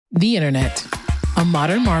The internet, a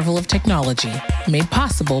modern marvel of technology made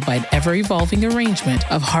possible by an ever-evolving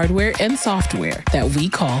arrangement of hardware and software that we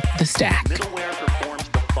call the stack. Middleware performs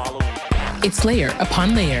the following. It's layer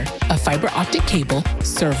upon layer of fiber optic cable,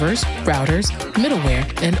 servers, routers,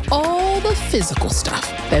 middleware, and all the physical stuff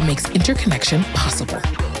that makes interconnection possible.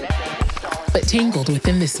 But tangled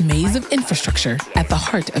within this maze of infrastructure, at the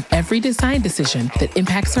heart of every design decision that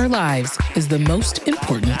impacts our lives, is the most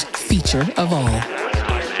important feature of all.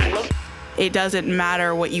 It doesn't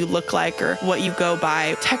matter what you look like or what you go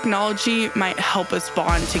by. Technology might help us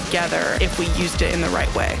bond together if we used it in the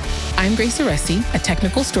right way. I'm Grace Aresi, a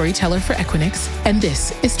technical storyteller for Equinix, and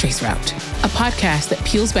this is Traceroute, a podcast that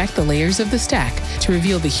peels back the layers of the stack to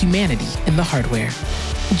reveal the humanity in the hardware.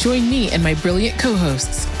 Join me and my brilliant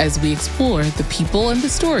co-hosts as we explore the people and the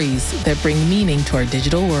stories that bring meaning to our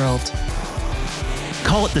digital world.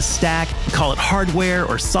 Call it the stack, call it hardware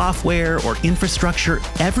or software or infrastructure,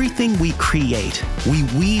 everything we create, we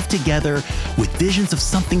weave together with visions of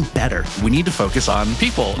something better. We need to focus on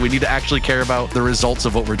people. We need to actually care about the results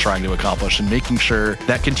of what we're trying to accomplish and making sure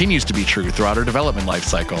that continues to be true throughout our development life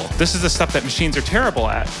cycle. This is the stuff that machines are terrible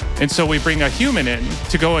at. And so we bring a human in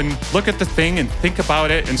to go and look at the thing and think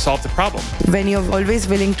about it and solve the problem. When you're always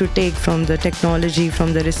willing to take from the technology,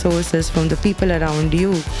 from the resources, from the people around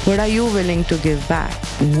you, what are you willing to give back?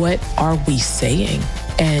 What are we saying?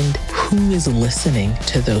 And who is listening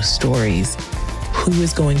to those stories? Who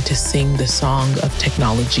is going to sing the song of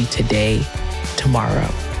technology today, tomorrow?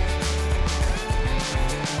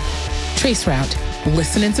 Traceroute.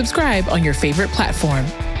 Listen and subscribe on your favorite platform.